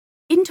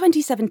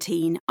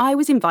2017, I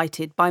was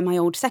invited by my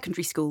old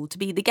secondary school to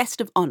be the guest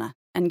of honour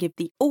and give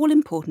the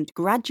all-important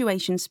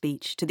graduation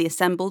speech to the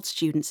assembled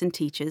students and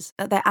teachers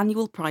at their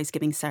annual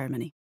prize-giving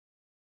ceremony.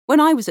 When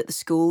I was at the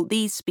school,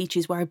 these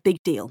speeches were a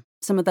big deal,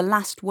 some of the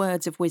last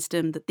words of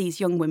wisdom that these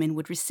young women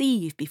would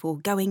receive before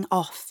going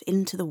off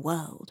into the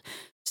world.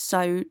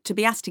 So to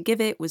be asked to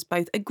give it was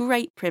both a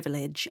great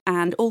privilege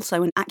and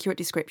also an accurate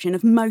description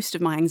of most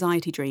of my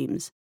anxiety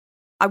dreams.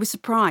 I was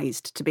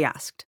surprised to be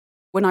asked.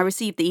 When I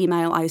received the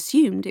email, I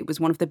assumed it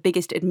was one of the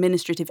biggest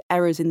administrative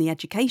errors in the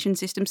education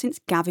system since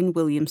Gavin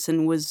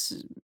Williamson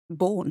was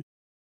born.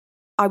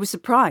 I was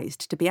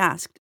surprised to be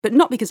asked, but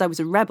not because I was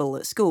a rebel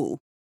at school.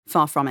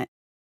 Far from it.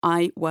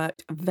 I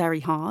worked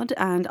very hard,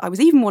 and I was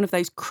even one of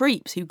those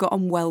creeps who got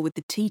on well with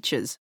the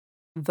teachers.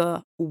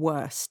 The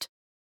worst.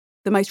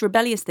 The most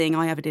rebellious thing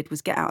I ever did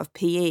was get out of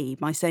PE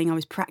by saying I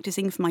was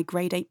practising for my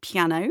grade 8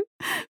 piano.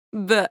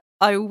 But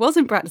I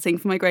wasn't practising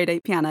for my grade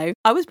 8 piano,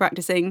 I was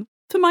practising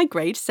for my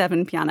grade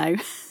 7 piano.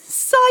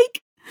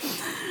 Psych!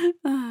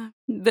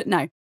 But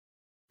no.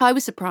 I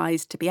was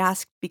surprised to be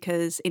asked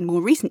because in more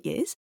recent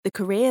years, the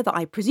career that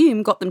I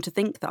presume got them to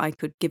think that I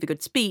could give a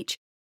good speech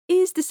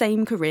is the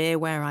same career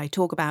where I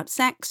talk about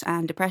sex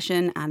and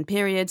depression and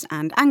periods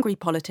and angry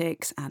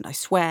politics and I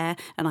swear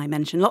and I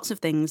mention lots of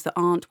things that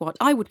aren't what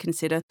I would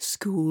consider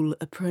school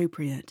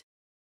appropriate.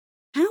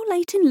 How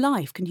late in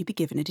life can you be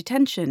given a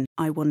detention,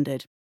 I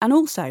wondered. And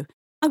also,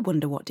 I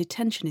wonder what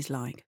detention is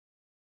like.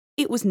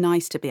 It was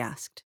nice to be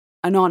asked,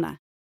 an honour,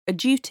 a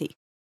duty,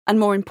 and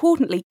more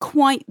importantly,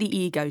 quite the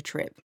ego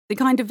trip, the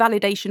kind of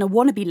validation a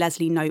wannabe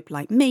Leslie Knope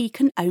like me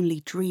can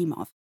only dream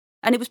of.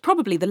 And it was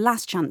probably the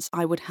last chance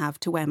I would have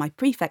to wear my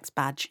prefect's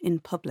badge in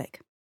public.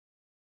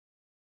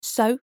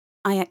 So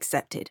I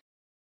accepted.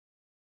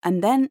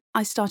 And then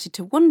I started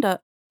to wonder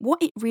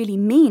what it really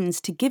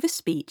means to give a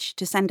speech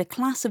to send a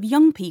class of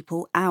young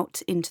people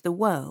out into the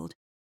world.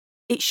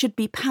 It should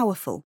be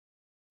powerful.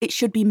 It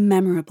should be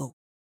memorable.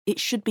 It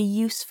should be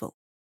useful.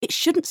 It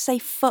shouldn't say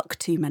fuck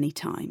too many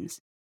times.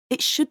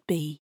 It should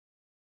be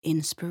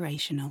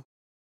inspirational.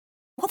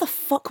 What the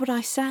fuck would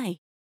I say?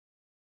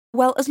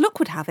 Well, as luck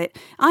would have it,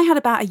 I had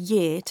about a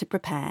year to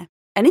prepare,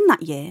 and in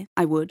that year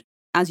I would,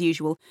 as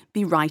usual,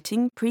 be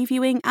writing,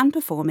 previewing and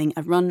performing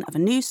a run of a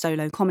new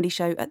solo comedy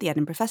show at the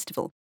Edinburgh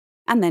Festival,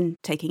 and then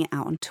taking it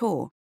out on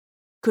tour.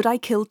 Could I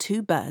kill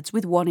two birds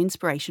with one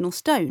inspirational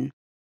stone?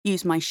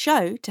 Use my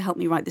show to help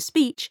me write the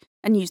speech,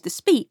 and use the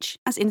speech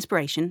as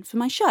inspiration for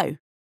my show?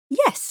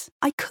 Yes,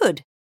 I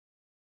could.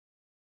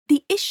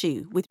 The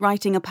issue with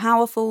writing a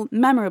powerful,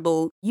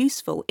 memorable,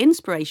 useful,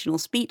 inspirational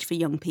speech for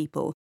young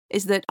people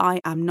is that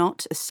I am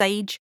not a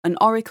sage, an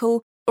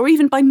oracle, or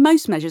even by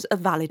most measures a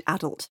valid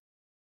adult.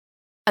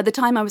 At the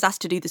time I was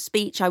asked to do the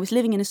speech, I was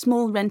living in a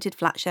small rented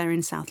flat share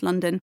in South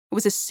London. I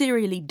was a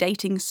serially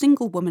dating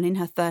single woman in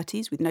her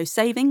 30s with no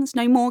savings,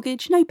 no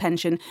mortgage, no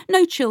pension,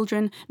 no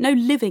children, no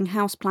living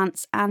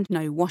houseplants, and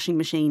no washing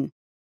machine.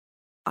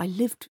 I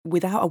lived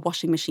without a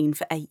washing machine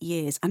for 8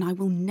 years, and I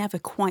will never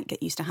quite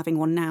get used to having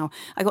one now.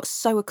 I got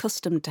so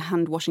accustomed to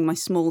hand washing my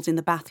smalls in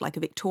the bath like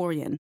a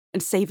Victorian,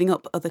 and saving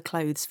up other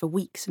clothes for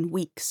weeks and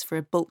weeks for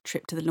a bulk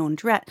trip to the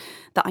laundrette,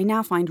 that I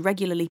now find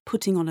regularly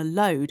putting on a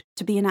load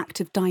to be an act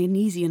of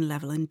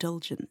Dionysian-level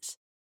indulgence.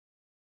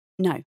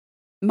 No,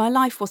 my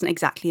life wasn't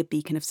exactly a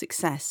beacon of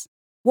success.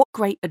 What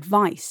great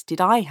advice did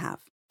I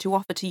have to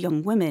offer to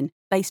young women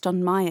based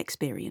on my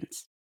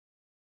experience?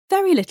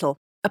 Very little,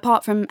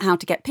 apart from how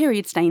to get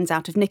period stains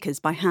out of knickers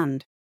by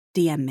hand.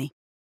 DM me.